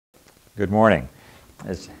Good morning.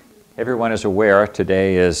 As everyone is aware,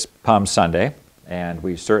 today is Palm Sunday, and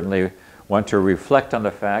we certainly want to reflect on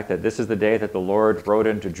the fact that this is the day that the Lord rode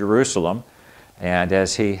into Jerusalem, and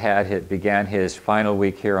as he began his final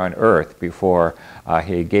week here on earth before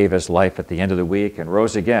he gave his life at the end of the week and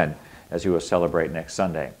rose again, as we will celebrate next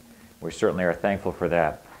Sunday. We certainly are thankful for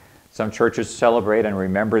that. Some churches celebrate and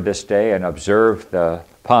remember this day and observe the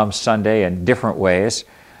Palm Sunday in different ways,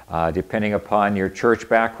 depending upon your church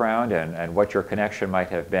background and what your connection might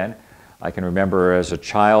have been. I can remember as a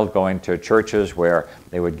child going to churches where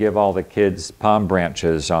they would give all the kids palm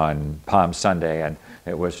branches on Palm Sunday, and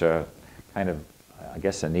it was a kind of, I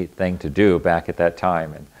guess, a neat thing to do back at that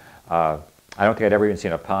time. And I don't think I'd ever even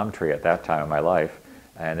seen a palm tree at that time in my life.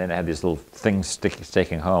 And then I had these little things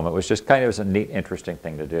sticking home. It was just kind of a neat, interesting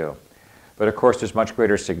thing to do. But of course, there's much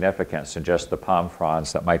greater significance than just the palm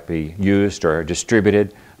fronds that might be used or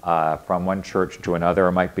distributed from one church to another,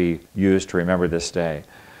 or might be used to remember this day.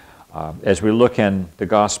 As we look in the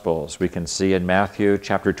Gospels, we can see in Matthew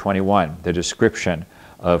chapter 21 the description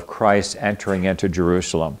of Christ entering into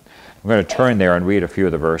Jerusalem. I'm going to turn there and read a few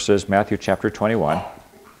of the verses. Matthew chapter 21.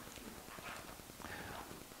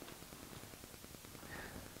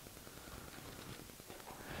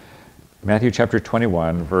 Matthew chapter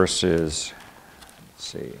 21, verses,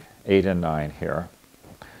 8 and 9 here.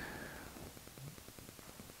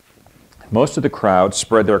 Most of the crowd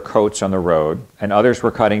spread their coats on the road, and others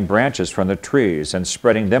were cutting branches from the trees and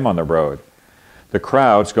spreading them on the road. The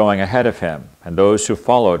crowds going ahead of him, and those who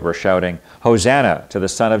followed were shouting, "Hosanna to the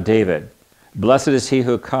Son of David! Blessed is he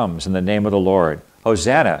who comes in the name of the Lord!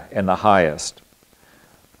 Hosanna in the highest!"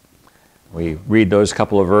 We read those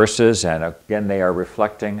couple of verses, and again they are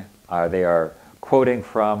reflecting, they are quoting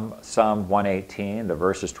from Psalm 118, the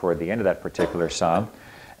verses toward the end of that particular psalm.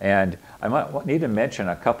 And I might need to mention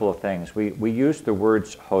a couple of things. We use the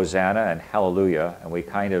words Hosanna and Hallelujah, and we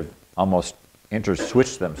kind of almost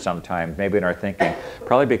interswitch them sometimes, maybe in our thinking,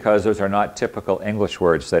 probably because those are not typical English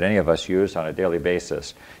words that any of us use on a daily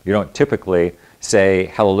basis. You don't typically say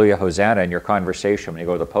Hallelujah, Hosanna in your conversation when you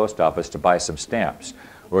go to the post office to buy some stamps,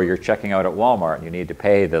 or you're checking out at Walmart and you need to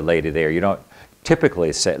pay the lady there. You don't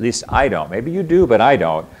typically say, at least I don't, maybe you do, but I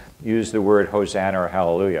don't, use the word Hosanna or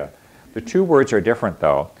Hallelujah. The two words are different,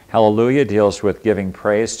 though. Hallelujah deals with giving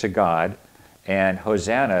praise to God, and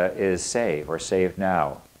Hosanna is save, or save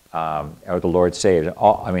now, or the Lord saved.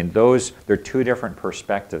 They're two different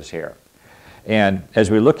perspectives here. And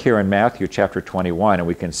as we look here in Matthew chapter 21, and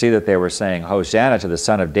we can see that they were saying, Hosanna to the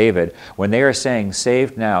Son of David, when they are saying,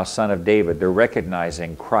 saved now, Son of David, they're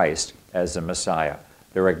recognizing Christ as the Messiah.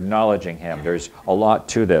 They're acknowledging him. There's a lot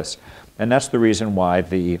to this. And that's the reason why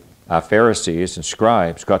the Pharisees and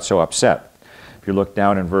scribes got so upset. If you look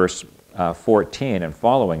down in verse 14 and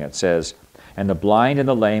following, it says, "And the blind and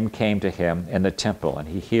the lame came to him in the temple, and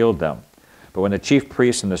he healed them. But when the chief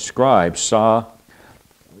priests and the scribes saw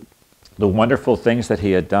the wonderful things that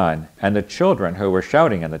he had done, and the children who were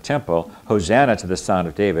shouting in the temple, Hosanna to the Son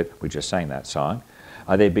of David," we just sang that song,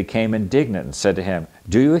 they became indignant and said to him,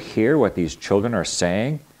 "Do you hear what these children are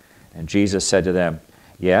saying?" And Jesus said to them,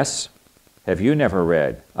 "Yes. Have you never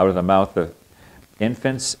read, out of the mouth of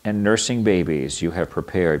infants and nursing babies you have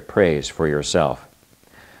prepared praise for yourself?"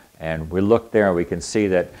 And we look there and we can see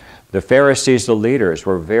that the Pharisees, the leaders,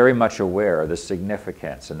 were very much aware of the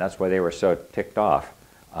significance, and that's why they were so ticked off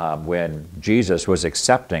when Jesus was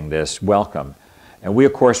accepting this welcome. And we,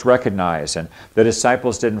 of course, recognize, and the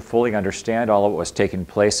disciples didn't fully understand all of what was taking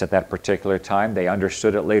place at that particular time. They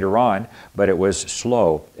understood it later on, but it was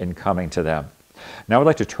slow in coming to them. Now I'd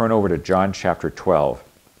like to turn over to John chapter 12.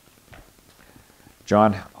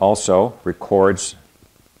 John also records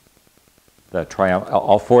the triumph.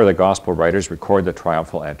 All four of the gospel writers record the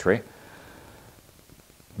triumphal entry.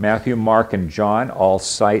 Matthew, Mark, and John all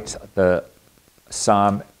cite the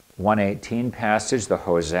Psalm 118 passage, the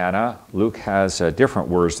Hosanna. Luke has different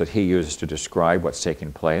words that he uses to describe what's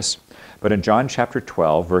taking place. But in John chapter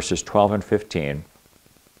 12, verses 12 and 15,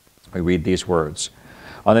 we read these words.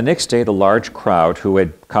 "On the next day, the large crowd who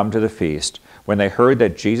had come to the feast, when they heard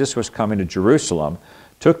that Jesus was coming to Jerusalem,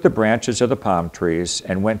 took the branches of the palm trees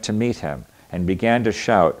and went to meet him, and began to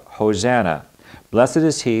shout, 'Hosanna! Blessed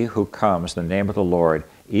is he who comes in the name of the Lord,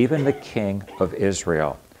 even the King of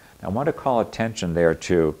Israel.'" I want to call attention there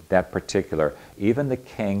to that particular, even the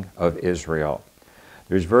King of Israel.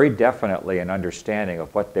 There's very definitely an understanding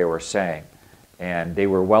of what they were saying, and they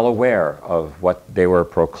were well aware of what they were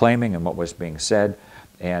proclaiming and what was being said,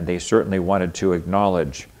 and they certainly wanted to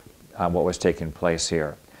acknowledge what was taking place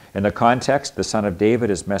here. In the context, the Son of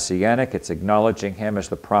David is messianic. It's acknowledging him as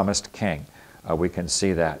the promised king. We can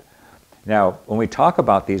see that. Now, when we talk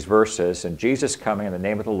about these verses and Jesus coming in the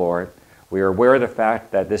name of the Lord, we are aware of the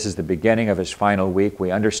fact that this is the beginning of his final week.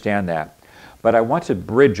 We understand that. But I want to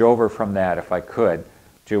bridge over from that, if I could,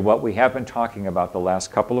 to what we have been talking about the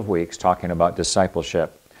last couple of weeks, talking about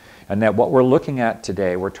discipleship. And that what we're looking at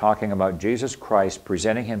today, we're talking about Jesus Christ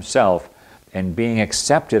presenting himself and being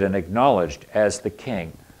accepted and acknowledged as the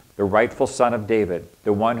King, the rightful son of David,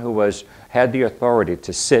 the one who had the authority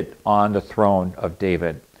to sit on the throne of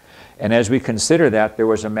David. And as we consider that, there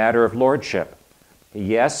was a matter of lordship.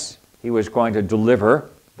 Yes, he was going to deliver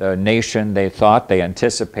the nation they thought, they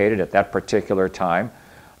anticipated at that particular time.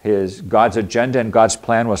 God's agenda and God's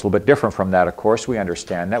plan was a little bit different from that, of course. We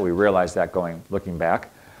understand that. We realize that looking back.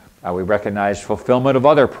 We recognize fulfillment of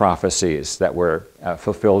other prophecies that were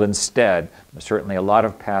fulfilled instead. There's certainly a lot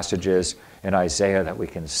of passages in Isaiah that we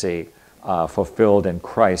can see fulfilled in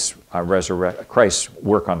Christ's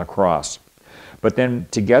work on the cross. But then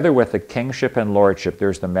together with the kingship and lordship,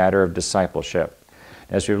 there's the matter of discipleship.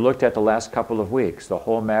 As we've looked at the last couple of weeks, the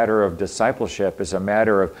whole matter of discipleship is a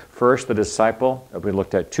matter of, first, the disciple, that we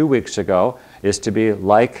looked at 2 weeks ago, is to be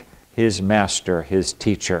like his master, his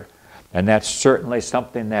teacher. And that's certainly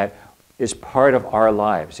something that is part of our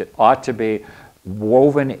lives. It ought to be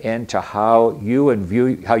woven into how you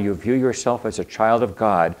view yourself as a child of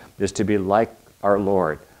God, is to be like our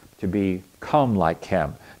Lord, to become like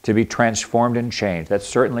him, to be transformed and changed. That's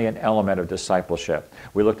certainly an element of discipleship.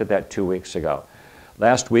 We looked at that 2 weeks ago.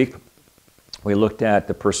 Last week, we looked at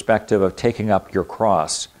the perspective of taking up your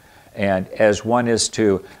cross. And as one is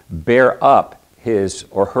to bear up his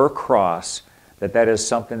or her cross, that is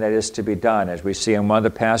something that is to be done. As we see in one of the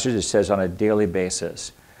passages, it says on a daily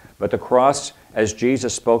basis. But the cross, as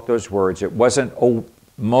Jesus spoke those words, it wasn't,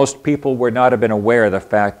 most people would not have been aware of the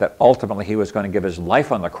fact that ultimately he was going to give his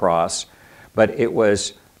life on the cross, but he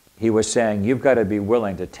was saying, you've got to be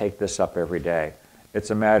willing to take this up every day. It's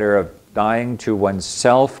a matter of dying to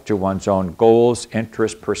oneself, to one's own goals,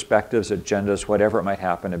 interests, perspectives, agendas, whatever it might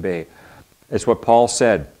happen to be. It's what Paul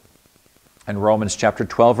said in Romans chapter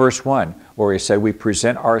 12, verse 1, where he said, we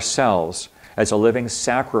present ourselves as a living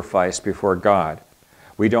sacrifice before God.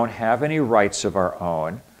 We don't have any rights of our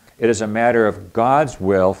own. It is a matter of God's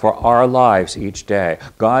will for our lives each day,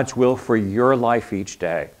 God's will for your life each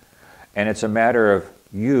day. And it's a matter of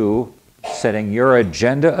you setting your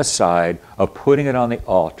agenda aside, of putting it on the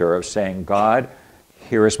altar, of saying, God,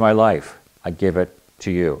 here is my life. I give it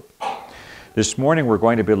to you. This morning we're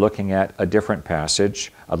going to be looking at a different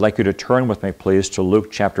passage. I'd like you to turn with me, please, to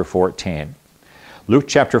Luke chapter 14. Luke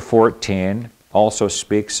chapter 14 also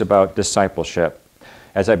speaks about discipleship.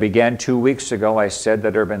 As I began 2 weeks ago, I said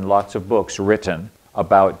that there have been lots of books written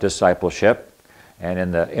about discipleship. And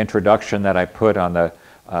in the introduction that I put on the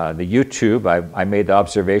YouTube, I made the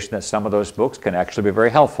observation that some of those books can actually be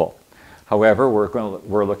very helpful. However,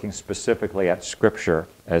 we're looking specifically at Scripture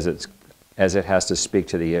as it has to speak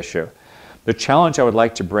to the issue. The challenge I would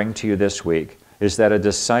like to bring to you this week is that a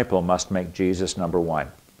disciple must make Jesus number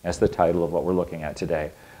one. That's the title of what we're looking at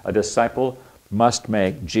today. A disciple must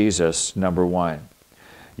make Jesus number one.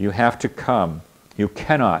 You have to come. You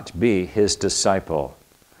cannot be his disciple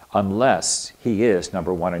unless he is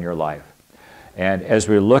number one in your life. And as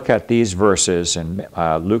we look at these verses in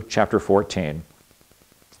Luke chapter 14,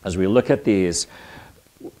 as we look at these,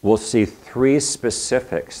 we'll see three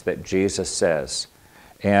specifics that Jesus says.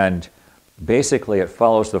 And basically it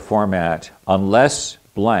follows the format, unless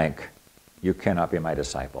blank, you cannot be my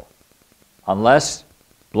disciple. Unless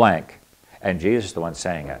blank. And Jesus is the one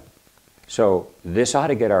saying it. So this ought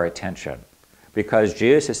to get our attention, because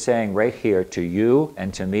Jesus is saying right here to you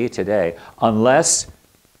and to me today, unless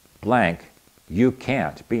blank, you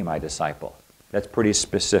can't be my disciple. That's pretty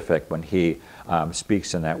specific when he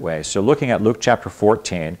speaks in that way. So looking at Luke chapter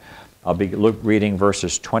 14, I'll be reading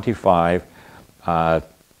verses 25. I'll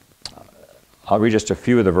read just a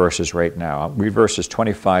few of the verses right now. I'll read verses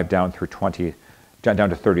 25 down to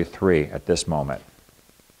 33 at this moment.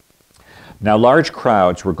 Now large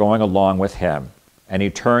crowds were going along with him, and he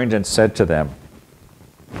turned and said to them,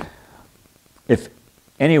 if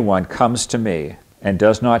anyone comes to me and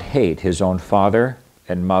does not hate his own father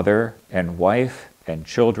and mother and wife and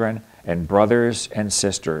children and brothers and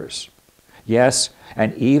sisters, yes,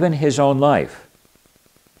 and even his own life,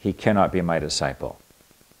 he cannot be my disciple.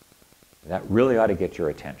 That really ought to get your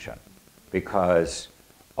attention, because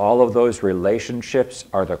all of those relationships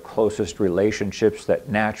are the closest relationships that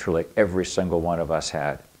naturally every single one of us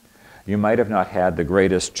had. You might have not had the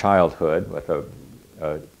greatest childhood with a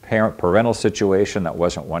parental situation that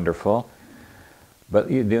wasn't wonderful, but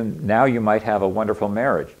now you might have a wonderful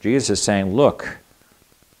marriage. Jesus is saying, look,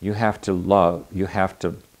 you have to love, you have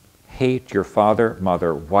to hate your father,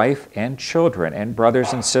 mother, wife, and children, and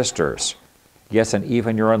brothers and sisters, yes, and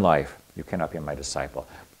even your own life, you cannot be my disciple.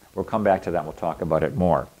 We'll come back to that and we'll talk about it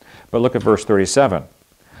more. But look at verse 37.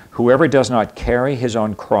 Whoever does not carry his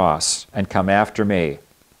own cross and come after me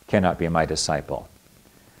cannot be my disciple.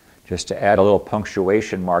 Just to add a little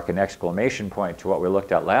punctuation mark and exclamation point to what we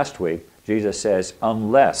looked at last week, Jesus says,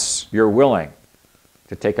 unless you're willing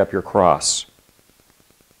to take up your cross,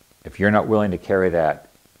 if you're not willing to carry that,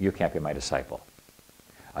 you can't be my disciple.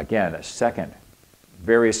 Again, a second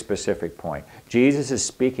very specific point. Jesus is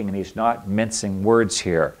speaking and he's not mincing words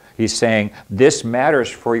here. He's saying this matters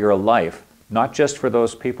for your life, not just for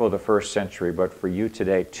those people of the first century, but for you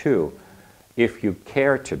today too, if you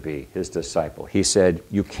care to be his disciple. He said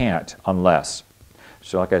you can't unless.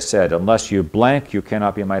 So like I said, unless you blank, you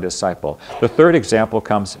cannot be my disciple. The third example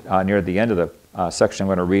comes near the end of the section I'm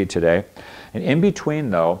going to read today. And in between,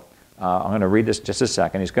 though, I'm going to read this just a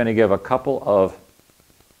second. He's going to give a couple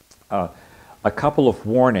of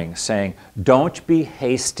warnings saying, don't be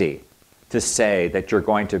hasty to say that you're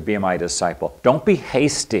going to be my disciple. Don't be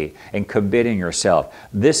hasty in committing yourself.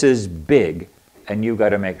 This is big, and you've got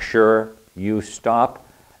to make sure you stop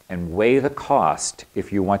and weigh the cost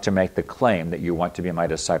if you want to make the claim that you want to be my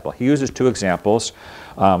disciple. He uses two examples,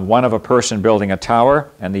 one of a person building a tower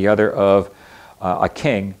and the other of a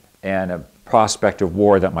king and a prospect of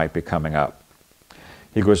war that might be coming up.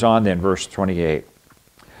 He goes on then, verse 28.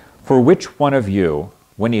 For which one of you,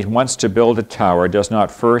 when he wants to build a tower, does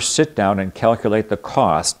not first sit down and calculate the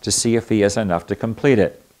cost to see if he has enough to complete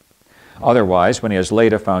it? Otherwise, when he has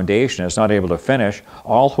laid a foundation and is not able to finish,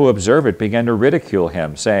 all who observe it begin to ridicule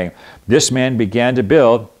him, saying, this man began to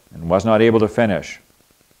build and was not able to finish.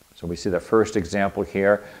 So we see the first example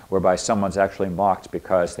here whereby someone's actually mocked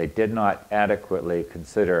because they did not adequately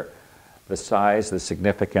consider the size, the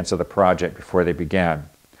significance of the project before they began.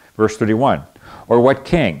 Verse 31, or what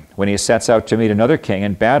king, when he sets out to meet another king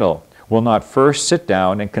in battle, will not first sit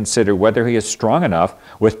down and consider whether he is strong enough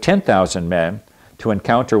with 10,000 men to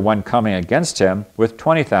encounter one coming against him with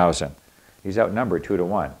 20,000. He's outnumbered 2 to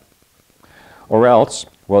 1. Or else,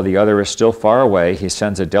 while the other is still far away, he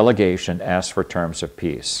sends a delegation to ask for terms of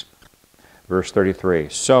peace. Verse 33,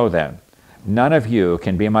 so then, none of you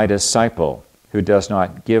can be my disciple who does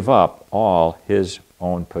not give up all his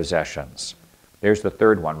own possessions. There's the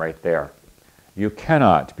third one right there. You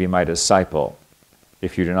cannot be my disciple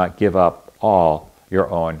if you do not give up all your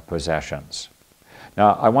own possessions.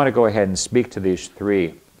 Now, I want to go ahead and speak to these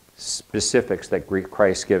three specifics that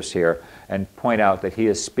Christ gives here and point out that he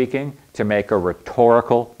is speaking to make a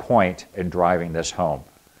rhetorical point in driving this home.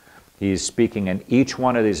 He's speaking in each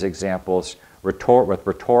one of these examples with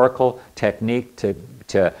rhetorical technique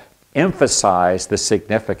to emphasize the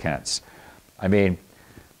significance. I mean,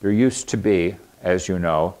 there used to be, as you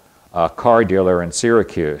know, a car dealer in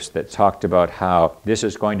Syracuse that talked about how this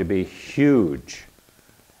is going to be huge.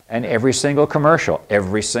 And every single commercial,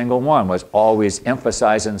 every single one was always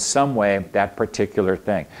emphasized in some way that particular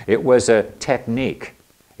thing. It was a technique.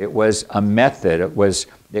 It was a method. It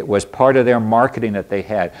was part of their marketing that they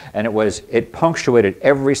had. And it punctuated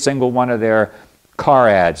every single one of their car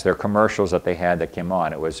ads, their commercials that they had that came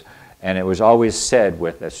on. It was always said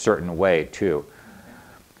with a certain way too.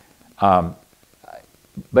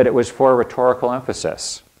 But it was for rhetorical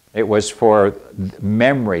emphasis. It was for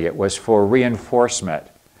memory. It was for reinforcement.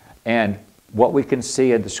 And what we can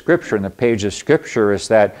see in the Scripture, in the page of Scripture, is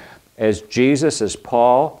that as Jesus, as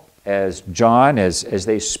Paul, as John, as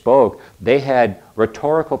they spoke, they had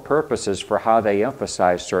rhetorical purposes for how they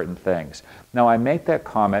emphasized certain things. Now, I make that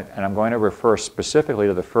comment, and I'm going to refer specifically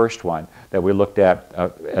to the first one that we looked at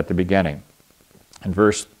the beginning. In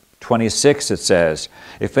verse 26, it says,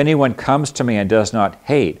 if anyone comes to me and does not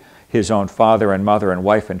hate his own father and mother and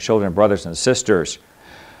wife and children, brothers and sisters,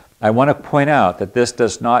 I want to point out that this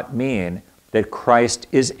does not mean that Christ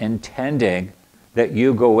is intending that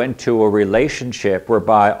you go into a relationship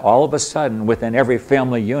whereby all of a sudden within every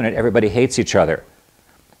family unit everybody hates each other.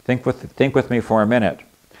 Think with me for a minute.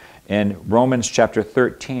 In Romans chapter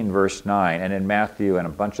 13, verse 9, and in Matthew and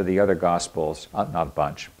a bunch of the other Gospels, not a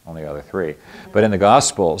bunch, only the other three, but in the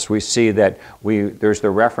Gospels we see that there's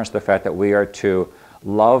the reference to the fact that we are to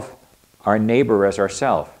love our neighbor as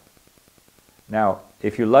ourselves. Now,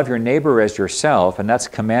 if you love your neighbor as yourself, and that's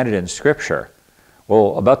commanded in Scripture,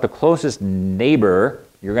 well, about the closest neighbor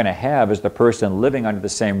you're going to have is the person living under the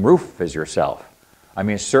same roof as yourself. I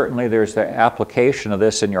mean, certainly there's the application of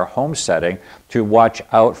this in your home setting to watch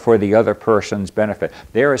out for the other person's benefit.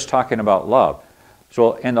 There is talking about love.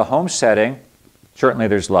 So in the home setting, certainly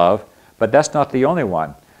there's love, but that's not the only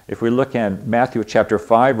one. If we look at Matthew chapter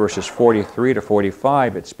 5, verses 43 to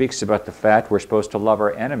 45, it speaks about the fact we're supposed to love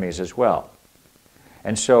our enemies as well.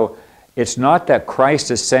 And so it's not that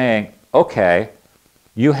Christ is saying, okay,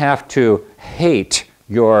 you have to hate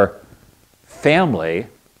your family,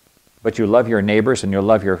 but you love your neighbors and you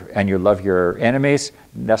love your enemies.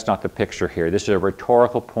 That's not the picture here. This is a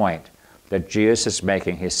rhetorical point that Jesus is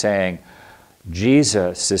making.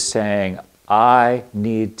 Jesus is saying, I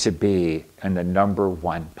need to be in the number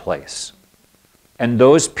one place. And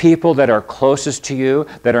those people that are closest to you,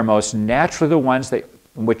 that are most naturally the ones in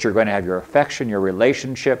which you're going to have your affection, your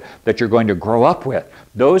relationship, that you're going to grow up with,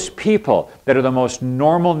 those people that are the most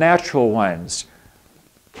normal, natural ones,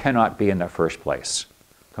 cannot be in the first place.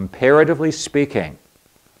 Comparatively speaking,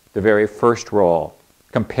 the very first role,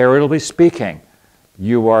 comparatively speaking,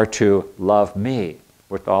 you are to love me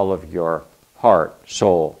with all of your heart,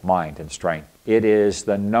 soul, mind, and strength. It is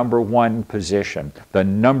the number one position, the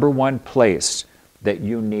number one place that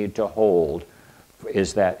you need to hold,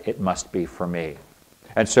 is that it must be for me.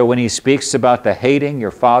 And so when he speaks about the hating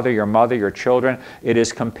your father, your mother, your children, it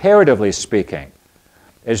is comparatively speaking,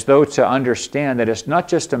 as though to understand that it's not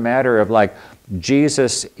just a matter of like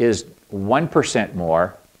Jesus is 1%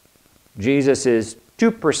 more, Jesus is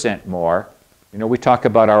 2% more. You know, we talk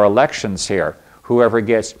about our elections here. Whoever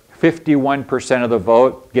gets 51% of the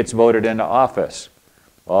vote gets voted into office.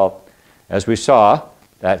 Well, as we saw,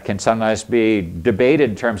 that can sometimes be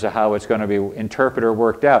debated in terms of how it's going to be interpreted or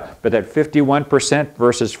worked out. But that 51%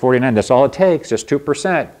 versus 49%, that's all it takes, just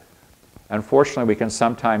 2%. Unfortunately, we can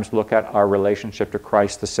sometimes look at our relationship to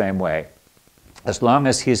Christ the same way. As long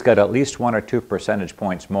as he's got at least 1 or 2 percentage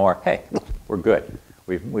points more, hey, we're good.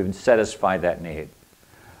 We've satisfied that need.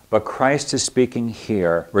 But Christ is speaking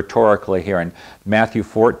here, rhetorically here in Matthew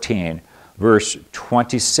 14, verse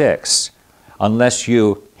 26. Unless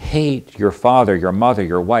you hate your father, your mother,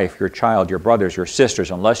 your wife, your child, your brothers, your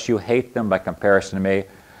sisters, unless you hate them by comparison to me,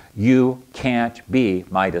 you can't be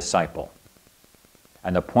my disciple.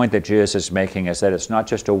 And the point that Jesus is making is that it's not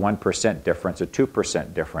just a 1% difference, a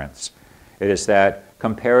 2% difference. It is that,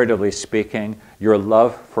 comparatively speaking, your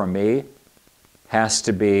love for me has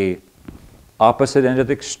to be opposite end of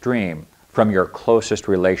the extreme from your closest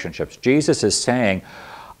relationships. Jesus is saying,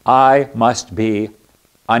 I must be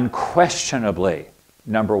unquestionably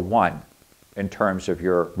number one in terms of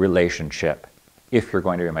your relationship if you're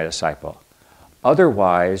going to be my disciple.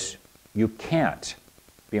 Otherwise, you can't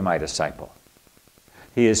be my disciple.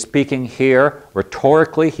 He is speaking here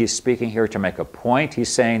rhetorically. He's speaking here to make a point. He's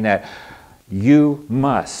saying that you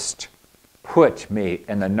must put me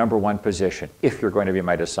in the number one position if you're going to be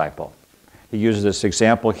my disciple. He uses this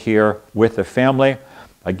example here with the family.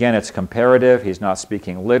 Again, it's comparative. He's not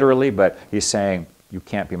speaking literally, but he's saying, you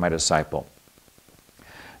can't be my disciple.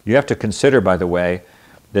 You have to consider, by the way,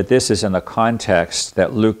 that this is in the context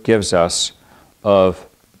that Luke gives us of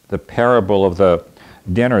the parable of the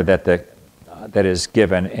dinner that is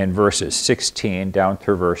given in verses 16 down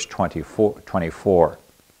through verse 24.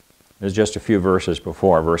 There's just a few verses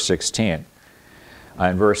before verse 16.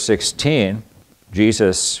 In verse 16,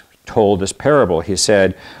 Jesus told this parable. He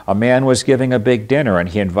said, a man was giving a big dinner and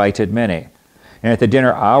he invited many. And at the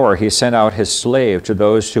dinner hour he sent out his slave to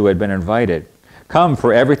those who had been invited. Come,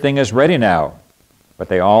 for everything is ready now. But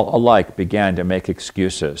they all alike began to make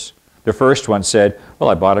excuses. The first one said, well,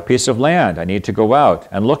 I bought a piece of land. I need to go out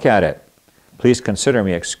and look at it. Please consider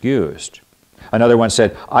me excused. Another one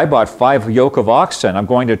said, I bought 5 yoke of oxen. I'm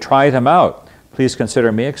going to try them out. Please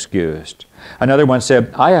consider me excused. Another one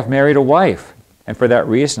said, I have married a wife, and for that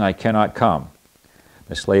reason I cannot come.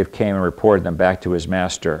 The slave came and reported them back to his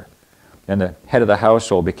master. Then the head of the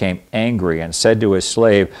household became angry and said to his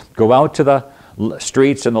slave, go out to the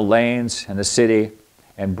streets and the lanes and the city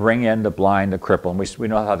and bring in the blind, the crippled. And we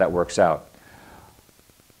know how that works out.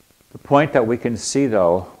 The point that we can see,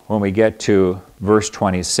 though, when we get to verse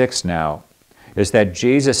 26 now, is that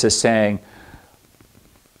Jesus is saying,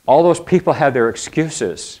 all those people had their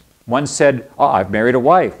excuses. One said, oh, I've married a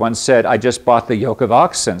wife. One said, I just bought the yoke of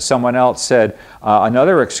oxen. Someone else said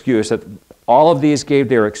another excuse. That all of these gave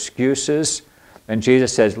their excuses. And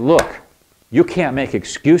Jesus says, look, you can't make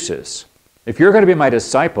excuses. If you're going to be my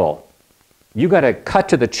disciple, you got to cut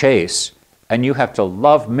to the chase, and you have to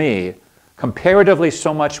love me comparatively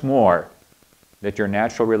so much more that your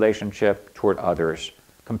natural relationship toward others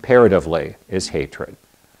comparatively is hatred.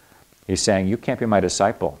 He's saying, you can't be my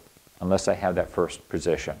disciple unless I have that first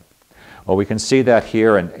position. Well, we can see that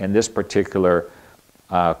here in this particular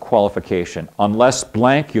qualification. Unless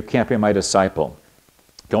blank, you can't be my disciple.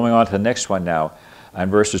 Going on to the next one now, in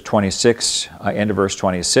verses 26, end of verse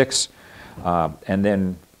 26, and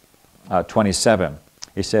then 27.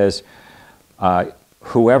 He says,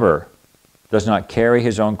 whoever does not carry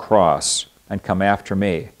his own cross and come after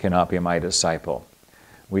me cannot be my disciple.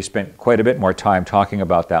 We spent quite a bit more time talking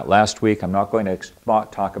about that last week. I'm not going to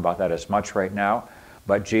talk about that as much right now,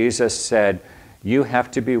 but Jesus said, you have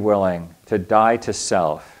to be willing to die to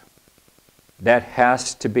self. That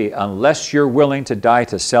has to be, unless you're willing to die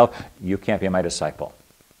to self, you can't be my disciple.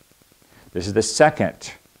 This is the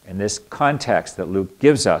second in this context that Luke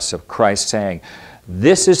gives us of Christ saying,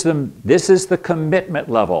 this is the commitment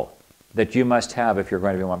level that you must have if you're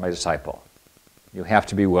going to be my disciple. You have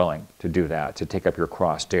to be willing to do that, to take up your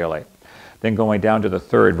cross daily. Then going down to the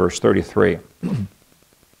third, verse 33.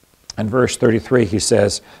 In verse 33 he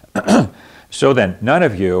says, so then, none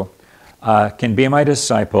of you can be my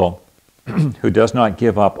disciple who does not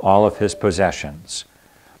give up all of his possessions.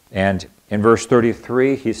 And in verse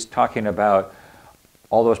 33, he's talking about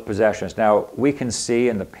all those possessions. Now, we can see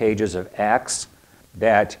in the pages of Acts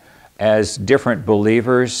that as different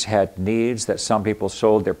believers had needs, that some people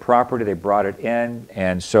sold their property, they brought it in,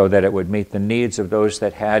 and so that it would meet the needs of those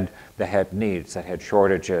that had needs, that had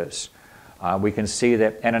shortages. We can see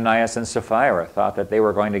that Ananias and Sapphira thought that they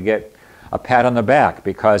were going to get a pat on the back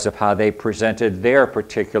because of how they presented their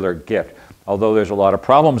particular gift. Although there's a lot of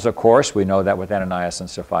problems, of course, we know that with Ananias and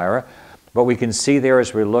Sapphira, but we can see there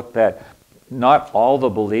as we look that not all the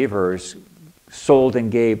believers sold and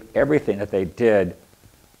gave everything that they did,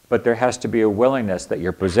 but there has to be a willingness that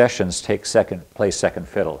your possessions play second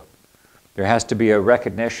fiddle. There has to be a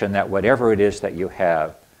recognition that whatever it is that you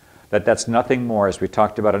have, that's nothing more, as we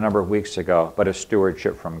talked about a number of weeks ago, but a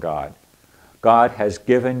stewardship from God. God has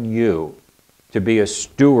given you to be a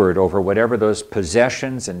steward over whatever those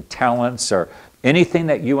possessions and talents or anything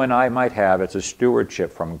that you and I might have. It's a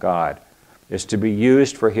stewardship from God. It's to be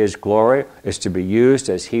used for His glory. It's to be used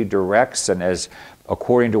as He directs and as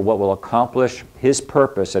according to what will accomplish His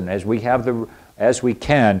purpose. And as we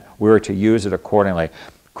can, we're to use it accordingly.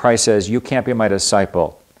 Christ says, you can't be my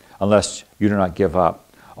disciple unless you do not give up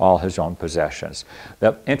all His own possessions.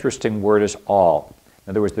 The interesting word is all.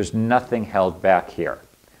 In other words, there's nothing held back here.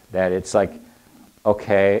 That it's like,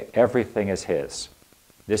 okay, everything is His.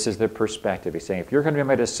 This is the perspective. He's saying, if you're going to be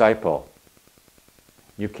my disciple,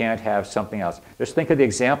 you can't have something else. Just think of the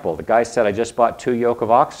example. The guy said, I just bought 2 yoke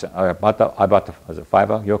of oxen. Was it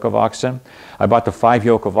 5 yoke of oxen? I bought the 5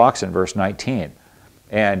 yoke of oxen, verse 19.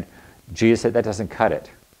 And Jesus said, that doesn't cut it.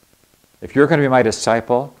 If you're going to be my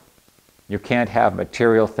disciple, you can't have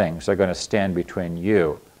material things that are going to stand between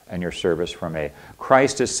you and your service for me.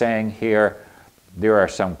 Christ is saying here, there are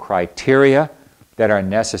some criteria that are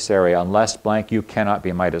necessary. Unless blank, you cannot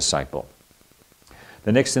be my disciple.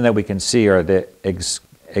 The next thing that we can see are the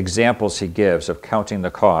examples he gives of counting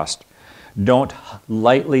the cost. Don't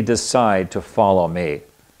lightly decide to follow me,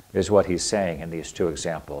 is what he's saying in these 2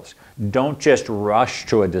 examples. Don't just rush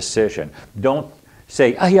to a decision. Don't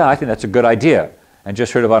say, oh yeah, I think that's a good idea, and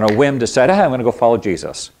just sort of on a whim decide, I'm going to go follow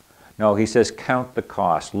Jesus. No, he says count the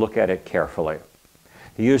cost. Look at it carefully.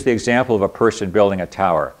 He used the example of a person building a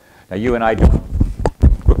tower. Now you and I don't.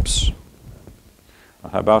 Whoops.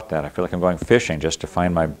 Well, how about that? I feel like I'm going fishing just to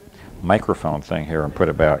find my microphone thing here and put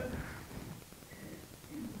it back.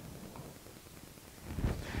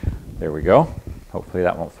 There we go. Hopefully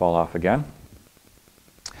that won't fall off again.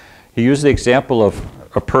 He used the example of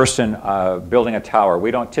a person building a tower. We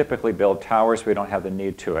don't typically build towers. We don't have the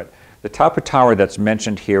need to it. The type of tower that's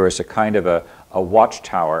mentioned here is a kind of a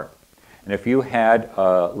watchtower. And if you had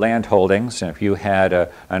land holdings, and if you had a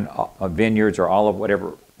vineyards or olive,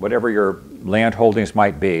 whatever your land holdings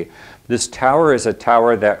might be, this tower is a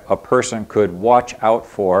tower that a person could watch out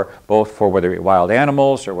for, both for whether it be wild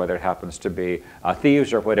animals or whether it happens to be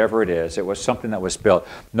thieves or whatever it is. It was something that was built.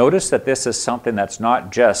 Notice that this is something that's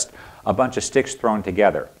not just a bunch of sticks thrown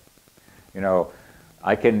together. You know,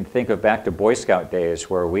 I can think of back to Boy Scout days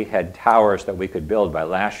where we had towers that we could build by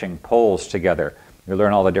lashing poles together. You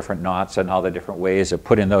learn all the different knots and all the different ways of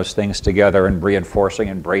putting those things together and reinforcing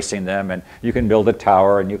and bracing them. And you can build a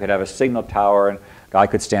tower, and you could have a signal tower, and a guy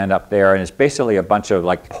could stand up there, and it's basically a bunch of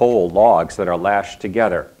like pole logs that are lashed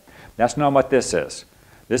together. That's not what this is.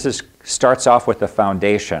 Starts off with the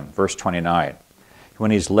foundation, verse 29.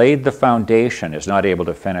 When he's laid the foundation, is not able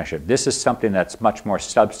to finish it. This is something that's much more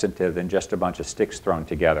substantive than just a bunch of sticks thrown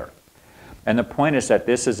together. And the point is that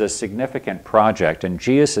this is a significant project, and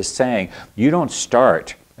Jesus is saying you don't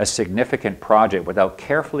start a significant project without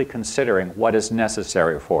carefully considering what is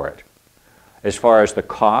necessary for it. As far as the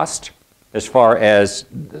cost, as far as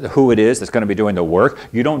who it is that's going to be doing the work,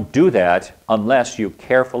 you don't do that unless you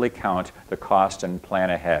carefully count the cost and plan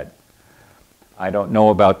ahead. I don't know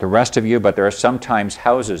about the rest of you, but there are sometimes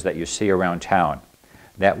houses that you see around town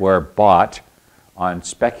that were bought on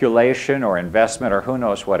speculation or investment or who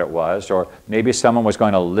knows what it was, or maybe someone was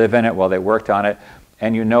going to live in it while they worked on it,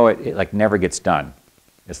 and you know it like never gets done.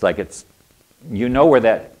 It's like you know where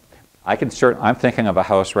that, I'm thinking of a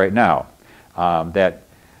house right now that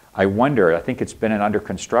I wonder, I think it's been under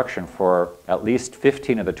construction for at least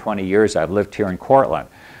 15 of the 20 years I've lived here in Cortland.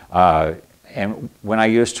 And when I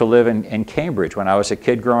used to live in Cambridge, when I was a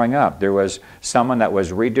kid growing up, there was someone that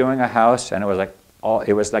was redoing a house, and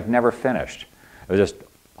it was like never finished. It was just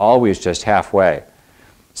always just halfway.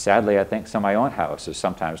 Sadly, I think some of my own house is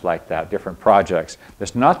sometimes like that, different projects.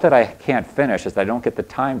 It's not that I can't finish, it's that I don't get the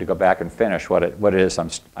time to go back and finish what it is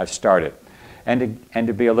I've started. And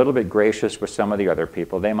to be a little bit gracious with some of the other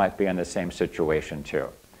people. They might be in the same situation too.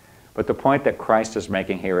 But the point that Christ is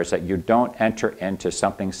making here is that you don't enter into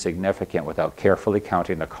something significant without carefully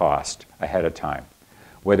counting the cost ahead of time.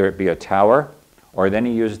 Whether it be a tower, or then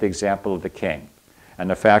he uses the example of the king. And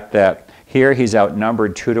the fact that here he's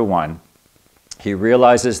outnumbered 2-1. He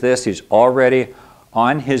realizes this. He's already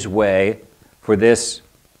on his way for this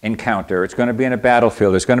encounter. It's going to be in a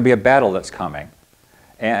battlefield. There's going to be a battle that's coming.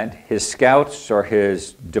 And his scouts or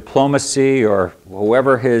his diplomacy or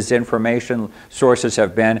whoever his information sources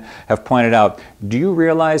have been have pointed out, do you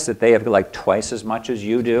realize that they have like twice as much as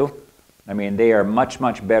you do? I mean, they are much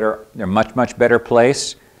better. They're much better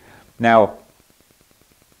place. Now,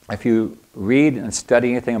 if you read and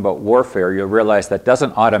study anything about warfare, you'll realize that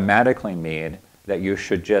doesn't automatically mean that you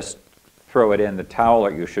should just throw it in the towel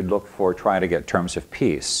or you should look for trying to get terms of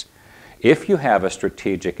peace. If you have a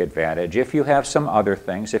strategic advantage, if you have some other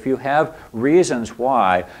things, if you have reasons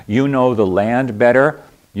why you know the land better,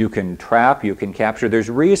 you can trap, you can capture, there's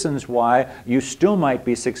reasons why you still might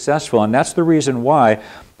be successful. And that's the reason why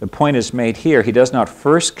the point is made here. He does not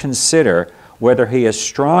first consider whether he is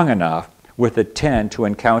strong enough with a 10 to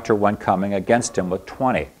encounter one coming against him with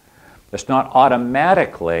 20. It's not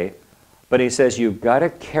automatically, but he says you've got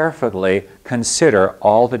to carefully consider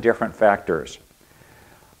all the different factors.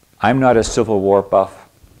 I'm not a Civil War buff.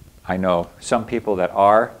 I know some people that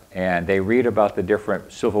are, and they read about the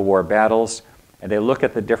different Civil War battles, and they look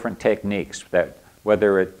at the different techniques, that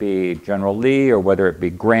whether it be General Lee or whether it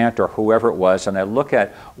be Grant or whoever it was, and they look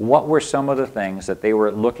at what were some of the things that they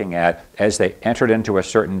were looking at as they entered into a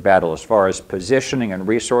certain battle, as far as positioning and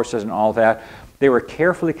resources and all that. They were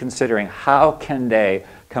carefully considering how can they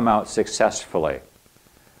come out successfully.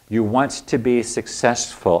 You want to be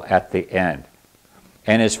successful at the end.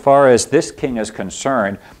 And as far as this king is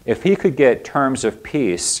concerned, if he could get terms of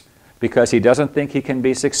peace because he doesn't think he can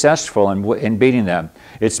be successful in beating them,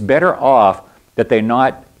 it's better off that they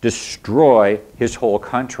not destroy his whole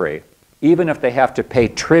country, even if they have to pay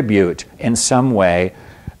tribute in some way,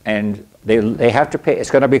 and they have to pay. It's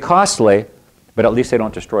going to be costly, but at least they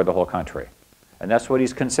don't destroy the whole country. And that's what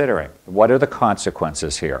he's considering. What are the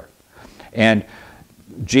consequences here? And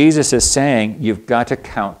Jesus is saying you've got to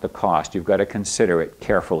count the cost. You've got to consider it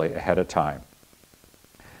carefully ahead of time.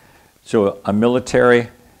 So a military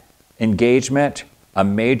engagement, a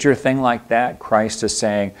major thing like that, Christ is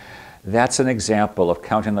saying, that's an example of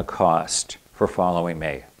counting the cost for following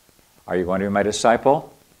me. Are you going to be my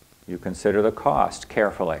disciple? You consider the cost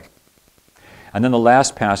carefully. And then the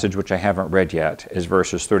last passage, which I haven't read yet, is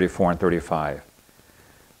verses 34 and 35.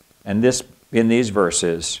 And in these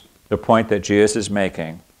verses, the point that Jesus is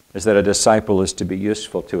making is that a disciple is to be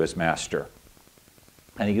useful to his master.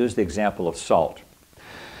 And he used the example of salt.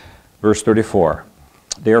 Verse 34,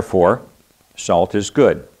 therefore, salt is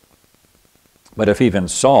good. But if even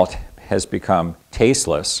salt has become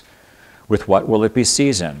tasteless, with what will it be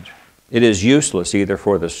seasoned? It is useless either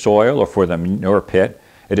for the soil or for the manure pit.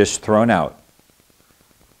 It is thrown out.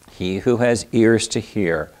 He who has ears to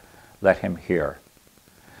hear, let him hear.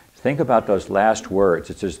 Think about those last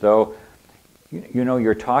words. It's as though, you know,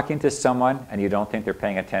 you're talking to someone and you don't think they're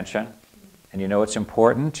paying attention, and you know it's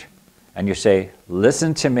important, and you say,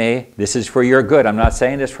 listen to me, this is for your good. I'm not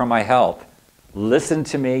saying this for my health. Listen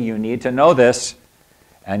to me, you need to know this.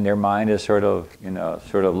 And their mind is sort of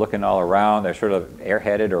looking all around. They're sort of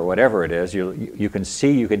airheaded or whatever it is. You can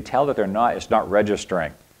see, you can tell that it's not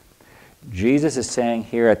registering. Jesus is saying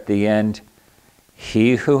here at the end,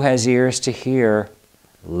 he who has ears to hear,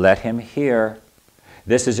 let him hear.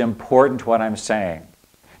 This is important what I'm saying.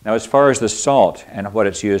 Now, as far as the salt and what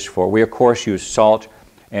it's used for, we of course use salt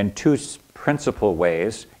in two principal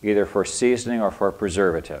ways, either for seasoning or for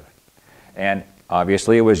preservative. And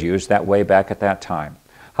obviously it was used that way back at that time.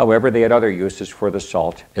 However, they had other uses for the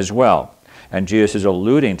salt as well. And Jesus is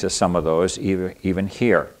alluding to some of those even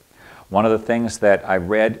here. One of the things that I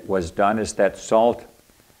read was done is that salt,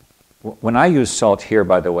 when I use salt here,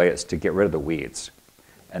 by the way, it's to get rid of the weeds.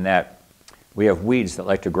 and that we have weeds that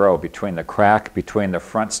like to grow between the crack between the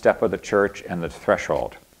front step of the church and the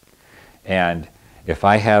threshold. And if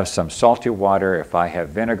I have some salty water, if I have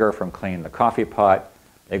vinegar from cleaning the coffee pot,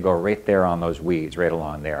 they go right there on those weeds, right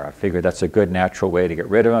along there. I figured that's a good natural way to get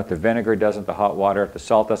rid of them. If the vinegar doesn't, the hot water, if the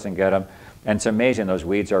salt doesn't get them. And it's amazing, those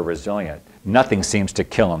weeds are resilient. Nothing seems to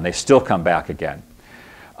kill them. They still come back again.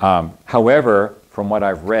 However, from what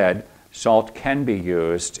I've read, salt can be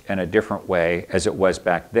used in a different way as it was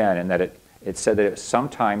back then, in that it said that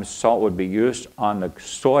sometimes salt would be used on the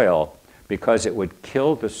soil because it would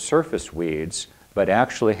kill the surface weeds, but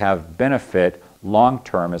actually have benefit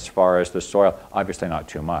long-term as far as the soil. Obviously not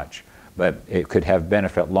too much, but it could have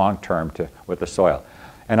benefit long-term with the soil.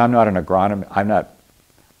 And I'm not an agronomist,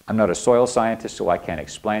 I'm not a soil scientist, so I can't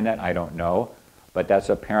explain that, I don't know. But that's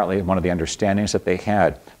apparently one of the understandings that they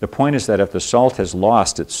had. The point is that if the salt has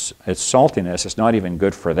lost its saltiness, it's not even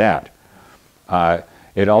good for that.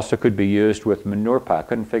 It also could be used with manure pile. I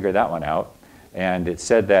couldn't figure that one out. And it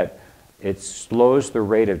said that it slows the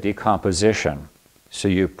rate of decomposition. So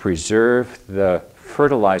you preserve the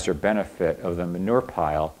fertilizer benefit of the manure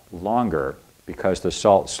pile longer because the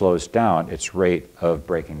salt slows down its rate of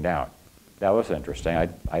breaking down. That was interesting. I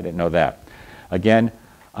didn't know that. Again,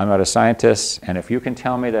 I'm not a scientist, and if you can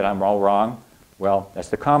tell me that I'm all wrong, well, that's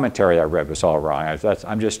the commentary I read was all wrong.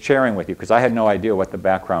 I'm just sharing with you because I had no idea what the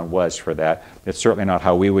background was for that. It's certainly not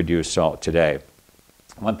how we would use salt today.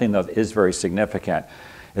 One thing that is very significant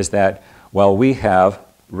is that while we have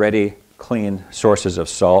ready, clean sources of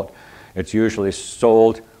salt, it's usually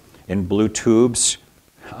sold in blue tubes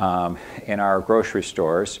in our grocery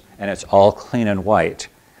stores, and it's all clean and white.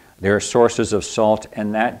 Their sources of salt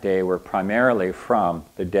in that day were primarily from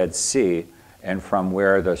the Dead Sea and from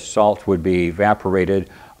where the salt would be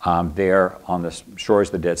evaporated there on the shores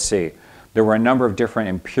of the Dead Sea. There were a number of different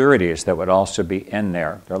impurities that would also be in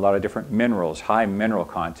there. There are a lot of different minerals, high mineral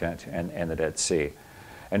content in the Dead Sea.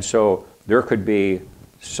 And so there could be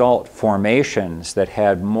salt formations that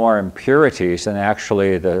had more impurities than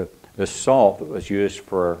actually the salt that was used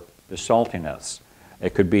for the saltiness.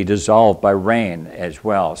 It could be dissolved by rain as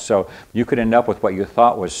well. So you could end up with what you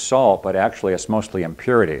thought was salt, but actually it's mostly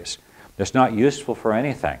impurities. It's not useful for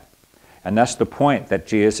anything. And that's the point that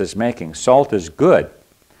Jesus is making. Salt is good,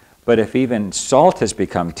 but if even salt has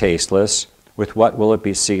become tasteless, with what will it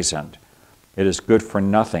be seasoned? It is good for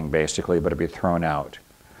nothing, basically, but to be thrown out.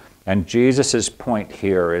 And Jesus' point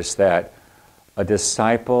here is that a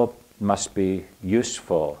disciple must be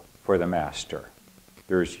useful for the master.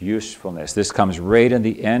 There's usefulness. This comes right in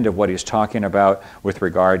the end of what he's talking about with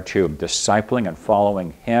regard to discipling and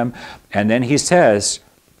following him. And then he says,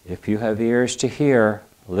 if you have ears to hear,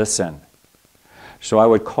 listen. So I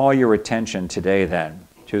would call your attention today then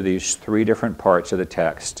to these three different parts of the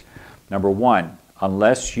text. Number one,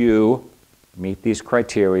 unless you meet these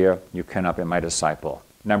criteria, you cannot be my disciple.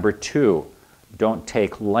 Number two, don't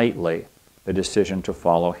take lightly the decision to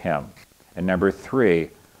follow him. And number three,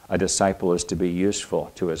 a disciple is to be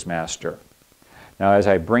useful to his master. Now, as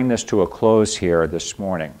I bring this to a close here this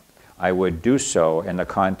morning, I would do so in the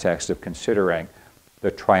context of considering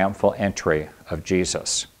the triumphal entry of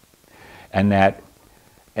Jesus. And that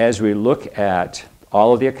as we look at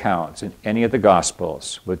all of the accounts in any of the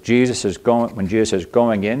Gospels, when Jesus is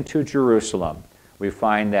going into Jerusalem, we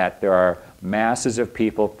find that there are masses of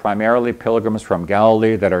people, primarily pilgrims from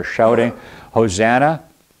Galilee, that are shouting, Hosanna,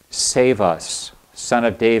 save us, Son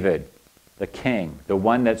of David, the King, the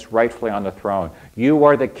one that's rightfully on the throne. You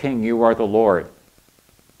are the King, you are the Lord.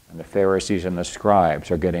 And the Pharisees and the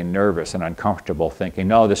scribes are getting nervous and uncomfortable, thinking,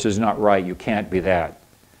 no, this is not right, you can't be that.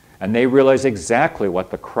 And they realize exactly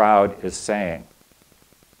what the crowd is saying.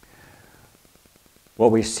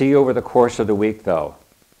 What we see over the course of the week, though,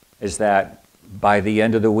 is that by the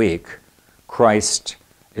end of the week, Christ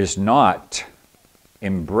is not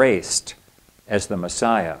embraced as the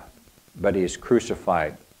Messiah, but he is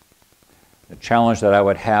crucified. The challenge that I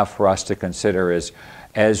would have for us to consider is,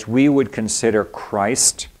 as we would consider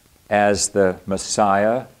Christ as the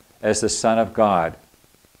Messiah, as the Son of God,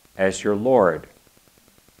 as your Lord,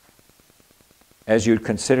 as you'd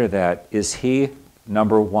consider that, is he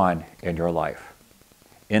number one in your life?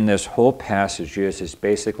 In this whole passage, Jesus is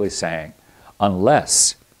basically saying,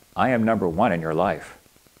 unless I am number one in your life,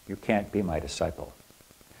 you can't be my disciple.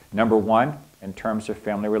 Number one, in terms of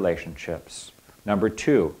family relationships. Number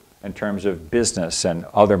two, in terms of business and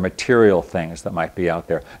other material things that might be out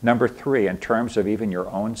there. Number three, in terms of even your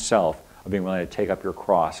own self, of being willing to take up your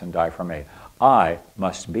cross and die for me. I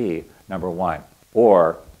must be number one,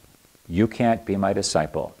 or you can't be my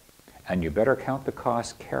disciple. And you better count the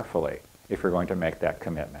cost carefully if you're going to make that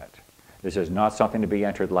commitment. This is not something to be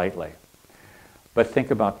entered lightly. But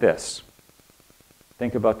think about this.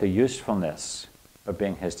 Think about the usefulness of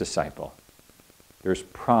being his disciple. There's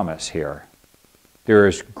promise here. There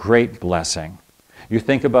is great blessing. You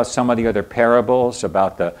think about some of the other parables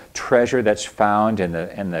about the treasure that's found in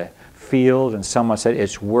the field, and someone said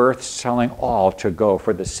it's worth selling all to go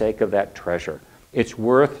for the sake of that treasure. It's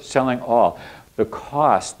worth selling all. The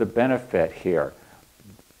cost, the benefit here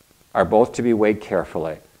are both to be weighed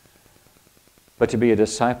carefully. But to be a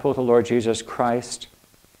disciple of the Lord Jesus Christ,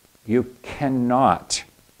 you cannot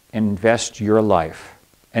invest your life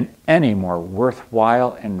in any more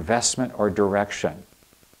worthwhile investment or direction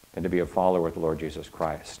than to be a follower of the Lord Jesus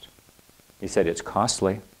Christ. He said, it's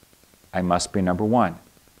costly. I must be number one.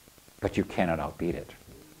 But you cannot outbeat it.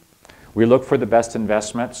 We look for the best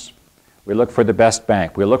investments. We look for the best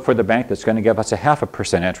bank. We look for the bank that's going to give us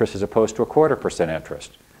 0.5% interest as opposed to 0.25%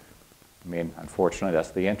 interest. I mean, unfortunately,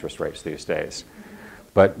 that's the interest rates these days.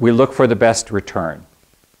 But we look for the best return,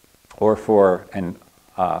 or for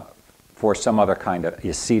some other kind of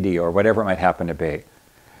a CD or whatever it might happen to be.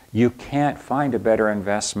 You can't find a better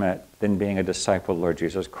investment than being a disciple of Lord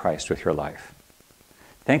Jesus Christ with your life.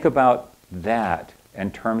 Think about that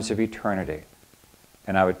in terms of eternity.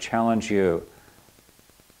 And I would challenge you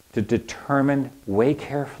to determine, weigh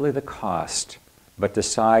carefully the cost, but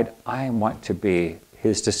decide, I want to be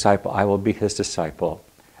his disciple. I will be his disciple.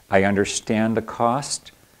 I understand the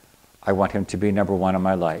cost. I want him to be number one in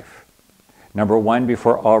my life. Number one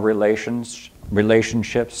before all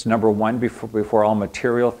relationships. Number one before all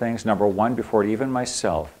material things. Number one before even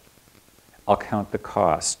myself. I'll count the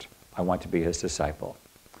cost. I want to be his disciple.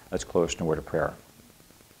 Let's close in a word of prayer.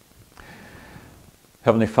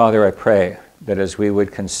 Heavenly Father, I pray that as we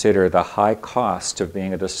would consider the high cost of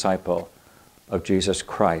being a disciple of Jesus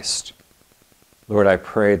Christ, Lord, I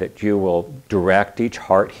pray that you will direct each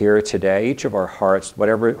heart here today, each of our hearts,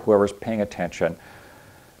 whoever's paying attention.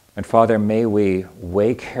 And Father, may we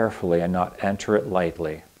weigh carefully and not enter it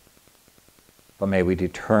lightly, but may we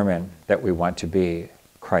determine that we want to be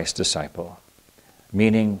Christ's disciple.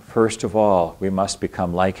 Meaning, first of all, we must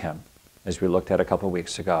become like him, as we looked at a couple of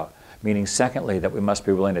weeks ago. Meaning, secondly, that we must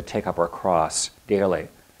be willing to take up our cross daily,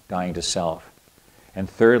 dying to self. And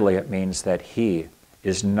thirdly, it means that he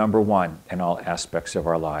is number one in all aspects of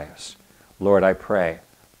our lives. Lord, I pray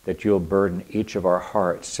that you'll burden each of our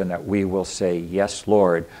hearts and that we will say, yes,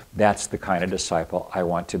 Lord, that's the kind of disciple I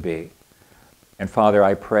want to be. And Father,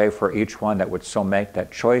 I pray for each one that would so make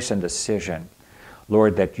that choice and decision,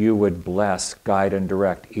 Lord, that you would bless, guide, and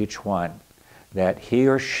direct each one, that he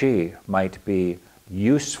or she might be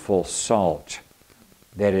useful salt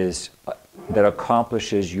that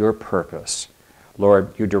accomplishes your purpose.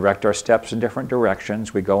 Lord, you direct our steps in different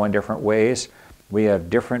directions. We go in different ways. We have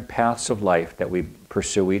different paths of life that we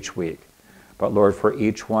pursue each week. But Lord, for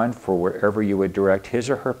each one, for wherever you would direct his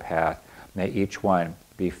or her path, may each one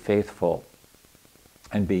be faithful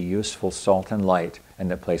and be useful salt and light in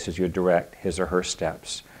the places you direct his or her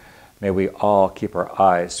steps. May we all keep our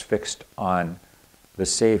eyes fixed on the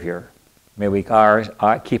Savior. May we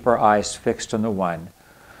keep our eyes fixed on the one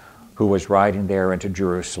who was riding there into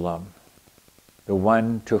Jerusalem, the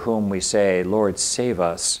one to whom we say, Lord, save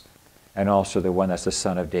us, and also the one that's the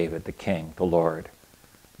Son of David, the King, the Lord.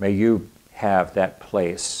 May you have that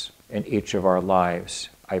place in each of our lives,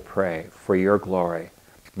 I pray, for your glory.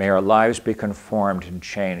 May our lives be conformed and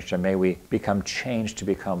changed, and may we become changed to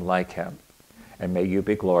become like him. And may you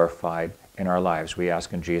be glorified in our lives, we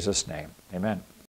ask in Jesus' name. Amen.